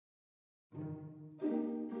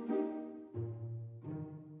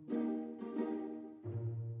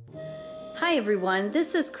Hi everyone,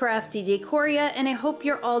 this is Crafty Decoria and I hope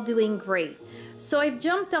you're all doing great. So I've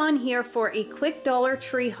jumped on here for a quick Dollar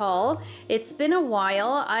Tree haul. It's been a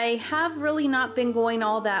while. I have really not been going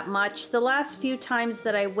all that much. The last few times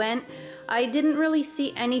that I went, I didn't really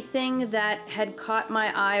see anything that had caught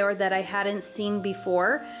my eye or that I hadn't seen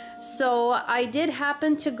before. So I did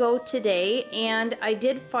happen to go today and I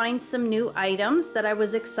did find some new items that I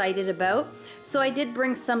was excited about. So I did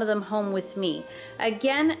bring some of them home with me.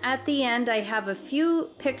 Again, at the end, I have a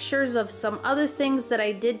few pictures of some other things that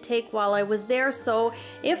I did take while I was there. So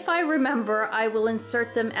if I remember, I will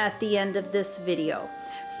insert them at the end of this video.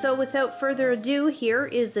 So without further ado, here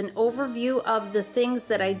is an overview of the things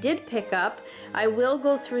that I did pick up. I will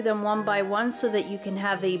go through them one by one so that you can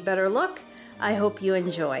have a better look. I hope you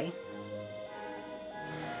enjoy.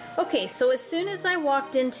 Okay, so as soon as I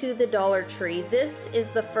walked into the Dollar Tree, this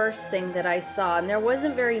is the first thing that I saw, and there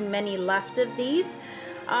wasn't very many left of these.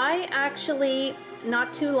 I actually,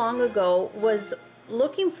 not too long ago, was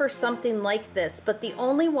looking for something like this, but the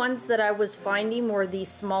only ones that I was finding were these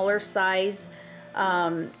smaller size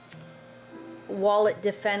Wallet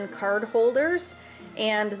Defend card holders,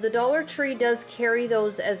 and the Dollar Tree does carry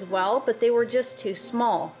those as well, but they were just too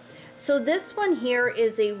small. So this one here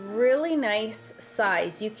is a really nice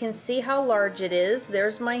size. You can see how large it is.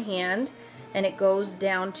 There's my hand, and it goes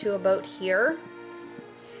down to about here.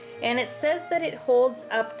 And it says that it holds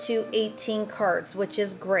up to 18 cards, which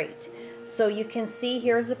is great. So you can see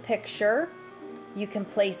here's a picture. You can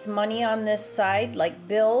place money on this side, like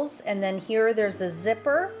bills, and then here there's a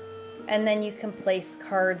zipper, and then you can place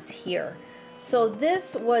cards here. So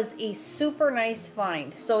this was a super nice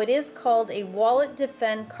find. So it is called a Wallet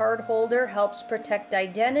Defend card holder, helps protect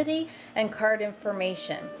identity and card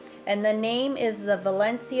information. And the name is the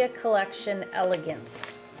Valencia Collection Elegance.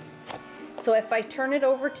 So if I turn it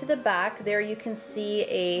over to the back, there you can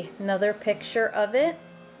see another picture of it.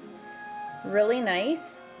 Really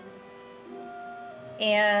nice.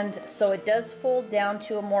 And so it does fold down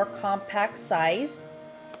to a more compact size.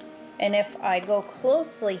 And if I go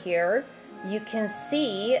closely here, you can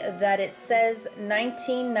see that it says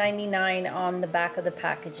 $19.99 on the back of the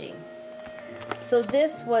packaging. So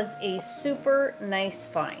this was a super nice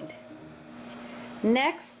find.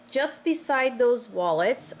 Next, just beside those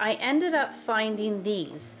wallets, I ended up finding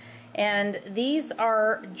these. And these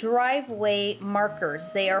are driveway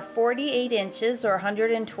markers. They are 48 inches or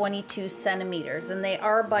 122 centimeters, and they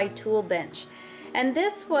are by Tool Bench. And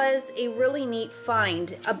this was a really neat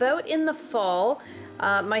find. About in the fall,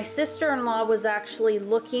 my sister-in-law was actually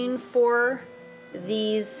looking for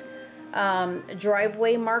these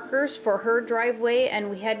driveway markers for her driveway, and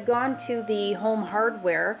we had gone to the Home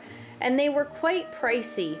Hardware, and they were quite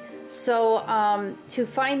pricey. So to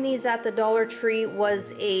find these at the Dollar Tree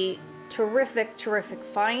was a terrific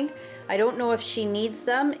find. I don't know if she needs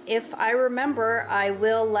them. If I remember, I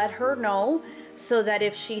will let her know, so that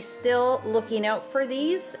if she's still looking out for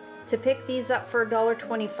these, to pick these up for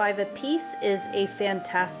 $1.25 a piece is a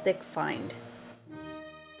fantastic find.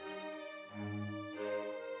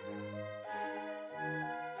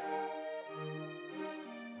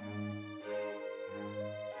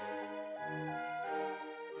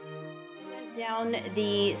 Down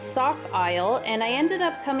the sock aisle, and I ended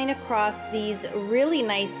up coming across these really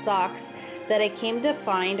nice socks that I came to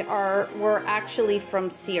find were actually from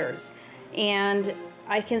Sears. And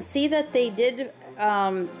I can see that they did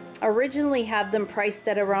originally have them priced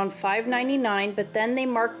at around $5.99, but then they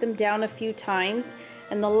marked them down a few times,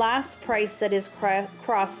 and the last price that is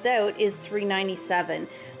crossed out is $3.97.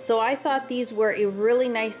 So I thought these were a really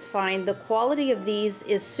nice find. The quality of these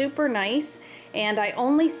is super nice, and I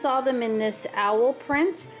only saw them in this owl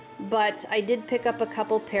print, but I did pick up a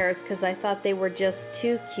couple pairs because I thought they were just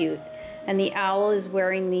too cute. And the owl is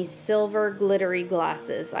wearing these silver glittery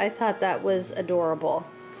glasses. I thought that was adorable.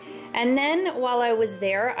 And then while I was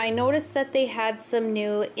there, I noticed that they had some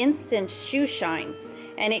new instant shoe shine,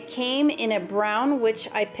 and it came in a brown, which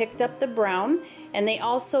I picked up the brown, and they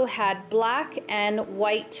also had black and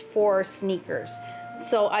white for sneakers.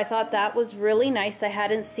 So I thought that was really nice. I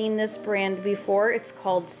hadn't seen this brand before. It's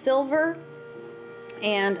called Silver,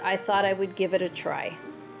 and I thought I would give it a try.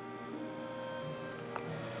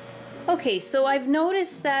 Okay, so I've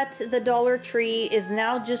noticed that the Dollar Tree is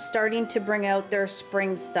now just starting to bring out their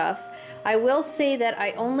spring stuff. I will say that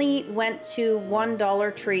I only went to one Dollar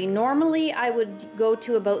Tree. Normally I would go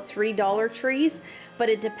to about 3 Dollar Trees, but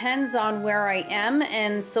it depends on where I am,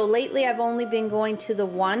 and so lately I've only been going to the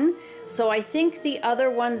one. So I think the other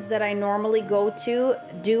ones that I normally go to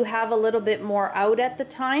do have a little bit more out at the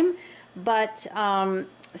time, but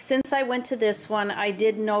since I went to this one, I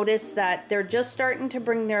did notice that they're just starting to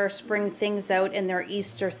bring their spring things out and their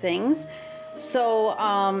Easter things. So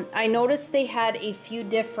I noticed they had a few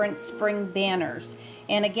different spring banners.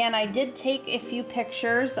 And again, I did take a few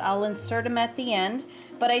pictures. I'll insert them at the end.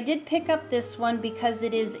 But I did pick up this one because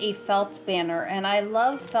it is a felt banner. And I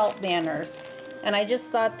love felt banners. And I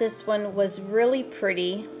just thought this one was really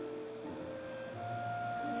pretty.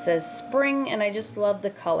 It says spring, and I just love the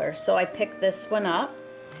color. So I picked this one up.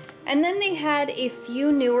 And then they had a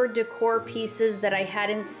few newer decor pieces that I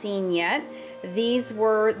hadn't seen yet. These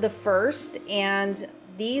were the first, and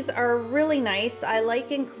these are really nice. I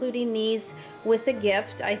like including these with a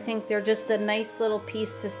gift. I think they're just a nice little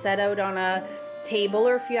piece to set out on a table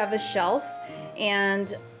or if you have a shelf.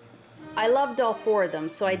 And I loved all four of them,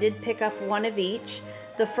 so I did pick up one of each.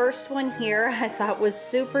 The first one here I thought was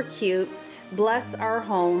super cute. Bless Our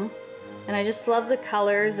Home. And I just love the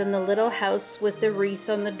colors and the little house with the wreath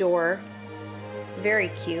on the door. Very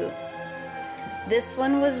cute. This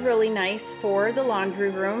one was really nice for the laundry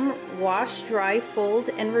room. Wash, dry, fold,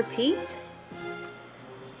 and repeat.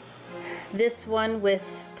 This one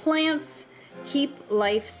with plants. Keep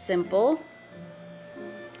life simple.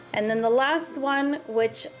 And then the last one,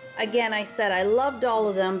 which again I said I loved all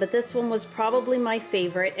of them, but this one was probably my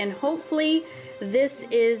favorite. And hopefully this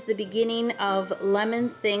is the beginning of lemon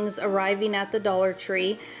things arriving at the Dollar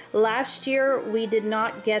Tree. Last year we did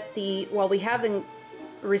not get the, well, we haven't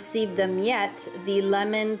received them yet, the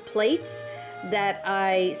lemon plates that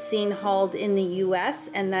I seen hauled in the US,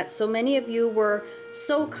 and that so many of you were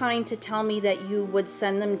so kind to tell me that you would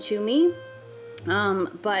send them to me.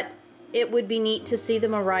 But it would be neat to see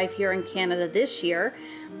them arrive here in Canada this year.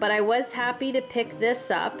 But I was happy to pick this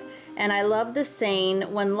up. And I love the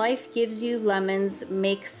saying, when life gives you lemons,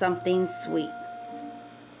 make something sweet.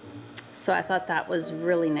 So I thought that was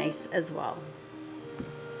really nice as well.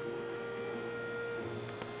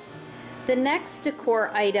 The next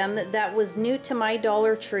decor item that was new to my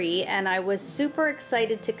Dollar Tree and I was super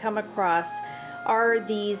excited to come across are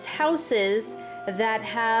these houses that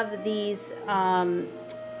have these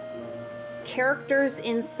characters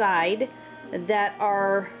inside that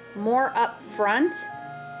are more up front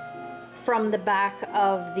from the back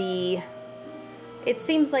of the, it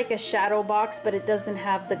seems like a shadow box, but it doesn't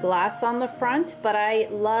have the glass on the front. But I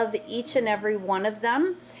love each and every one of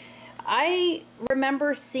them. I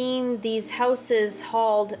remember seeing these houses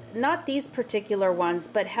hauled, not these particular ones,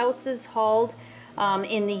 but houses hauled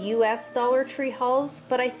in the US Dollar Tree hauls,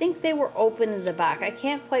 but I think they were open in the back. I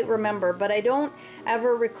can't quite remember, but I don't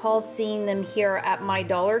ever recall seeing them here at my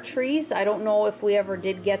Dollar Trees. I don't know if we ever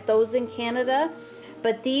did get those in Canada.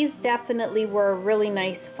 But these definitely were a really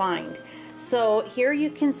nice find. So here you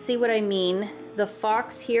can see what I mean. The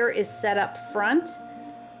fox here is set up front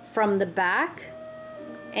from the back.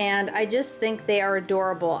 And I just think they are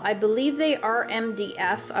adorable. I believe they are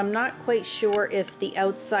MDF. I'm not quite sure if the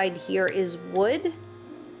outside here is wood.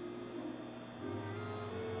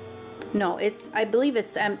 No, I believe it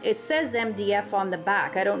says MDF on the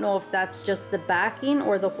back. I don't know if that's just the backing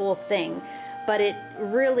or the whole thing. But it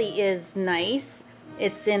really is nice.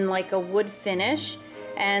 It's in like a wood finish.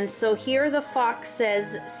 And so here the fox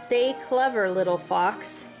says, "Stay clever, little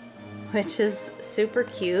fox," which is super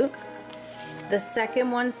cute. The second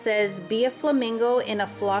one says, "Be a flamingo in a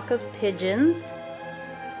flock of pigeons."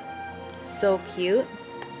 So cute.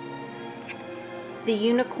 The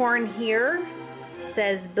unicorn here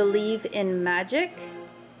says, "Believe in magic."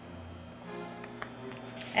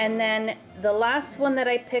 And then the last one that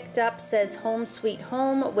I picked up says "Home Sweet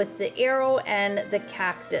Home" with the arrow and the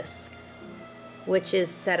cactus, which is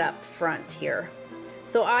set up front here.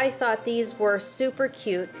 So I thought these were super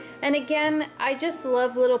cute. And again, I just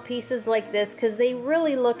love little pieces like this because they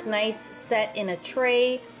really look nice set in a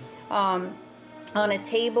tray, on a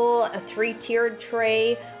table, a three-tiered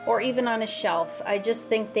tray, or even on a shelf. I just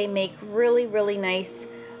think they make really, really nice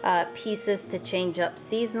pieces to change up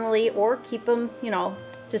seasonally or keep them, you know,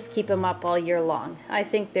 just keep them up all year long. I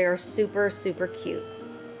think they're super, super cute.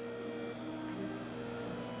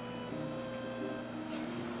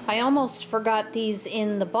 I almost forgot these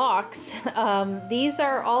in the box. These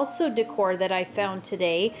are also decor that I found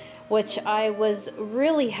today, which I was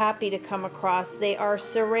really happy to come across. They are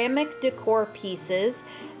ceramic decor pieces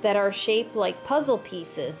that are shaped like puzzle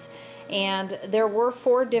pieces. And there were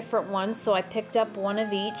 4 different ones, so I picked up one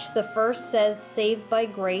of each. The first says "Saved by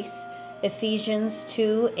Grace," Ephesians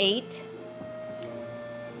 2:8.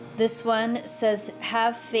 This one says,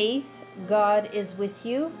 "Have faith, God is with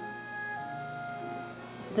you."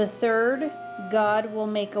 The third, "God will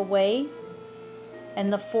make a way."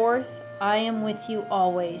 And the fourth, "I am with you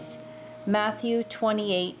always." Matthew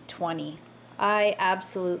 28:20. I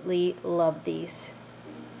absolutely love these.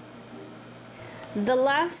 The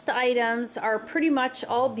last items are pretty much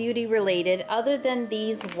all beauty related other than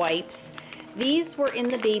these wipes. These were in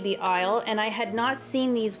the baby aisle and I had not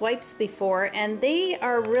seen these wipes before, and they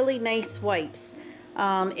are really nice wipes.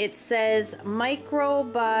 It says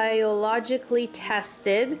microbiologically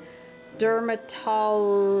tested, can't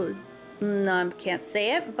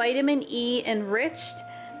say it, vitamin E enriched.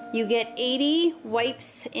 You get 80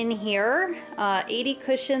 wipes in here, 80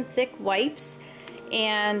 cushion thick wipes.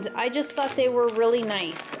 And I just thought they were really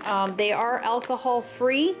nice. They are alcohol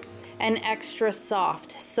free and extra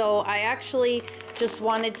soft. So I actually just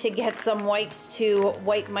wanted to get some wipes to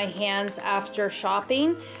wipe my hands after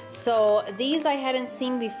shopping. So these I hadn't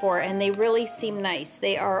seen before and they really seem nice.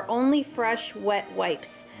 They are only fresh wet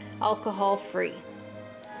wipes, alcohol free.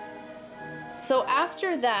 So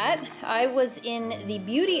after that, I was in the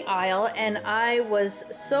beauty aisle and I was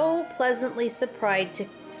so pleasantly surprised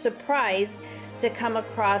to come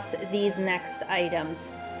across these next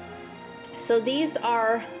items. So these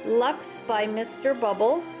are Luxe by Mr.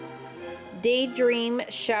 Bubble Daydream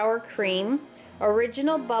Shower Cream,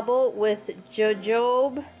 Original Bubble with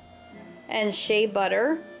jojoba and shea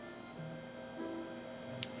butter.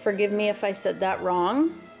 Forgive me if I said that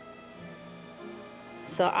wrong.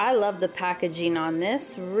 So I love the packaging on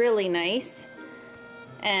this, really nice.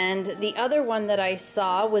 And the other one that I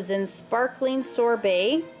saw was in Sparkling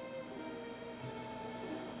Sorbet.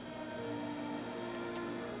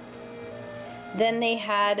 Then they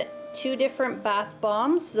had two different bath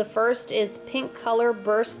bombs. The first is Pink Color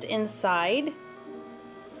Burst Inside.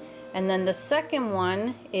 And then the second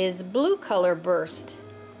one is Blue Color Burst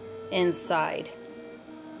Inside.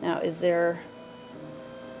 Now, is there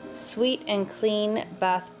Sweet and Clean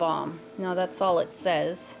Bath Bomb? No, that's all it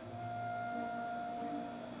says.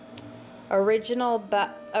 Original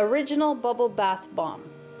Bubble Bath Bomb.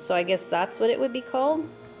 So I guess that's what it would be called.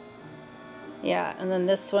 Yeah, and then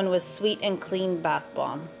this one was Sweet and Clean Bath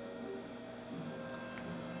Bomb.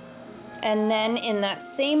 And then in that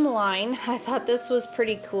same line, I thought this was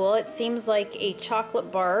pretty cool. It seems like a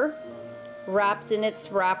chocolate bar wrapped in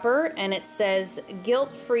its wrapper, and it says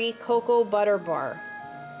Guilt-Free Cocoa Butter Bar.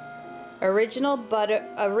 Original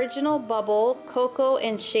Bubble Cocoa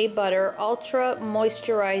and Shea Butter Ultra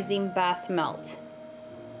Moisturizing Bath Melt.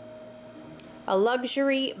 A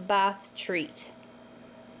luxury bath treat.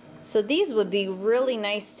 So these would be really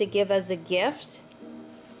nice to give as a gift.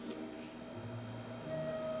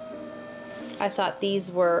 I thought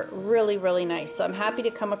these were really, really nice. So I'm happy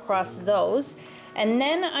to come across those. And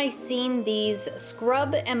then I seen these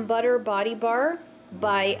Scrub and Butter Body Bar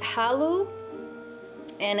by Halu.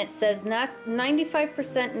 And it says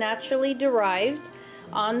 95% naturally derived,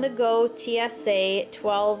 on the go TSA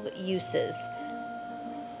 12 uses.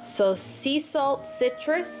 So sea salt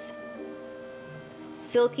citrus,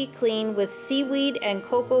 silky clean with seaweed and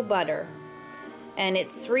cocoa butter. And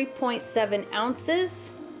it's 3.7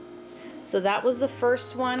 ounces. So that was the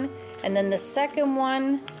first one. And then the second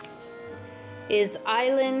one is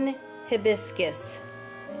Island Hibiscus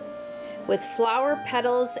with flower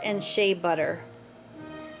petals and shea butter.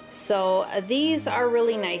 So these are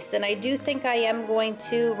really nice, and I do think I am going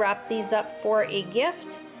to wrap these up for a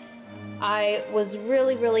gift. I was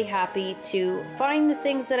really, really happy to find the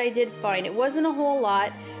things that I did find. It wasn't a whole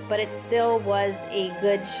lot, but it still was a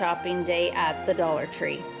good shopping day at the Dollar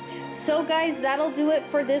Tree. So guys, that'll do it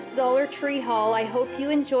for this Dollar Tree haul. I hope you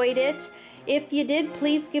enjoyed it. If you did,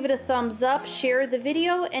 please give it a thumbs up, share the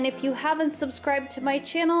video, and if you haven't subscribed to my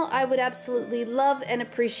channel, I would absolutely love and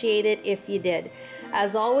appreciate it if you did.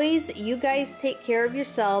 As always, you guys take care of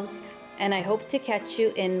yourselves, and I hope to catch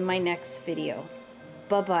you in my next video.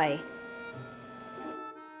 Bye-bye.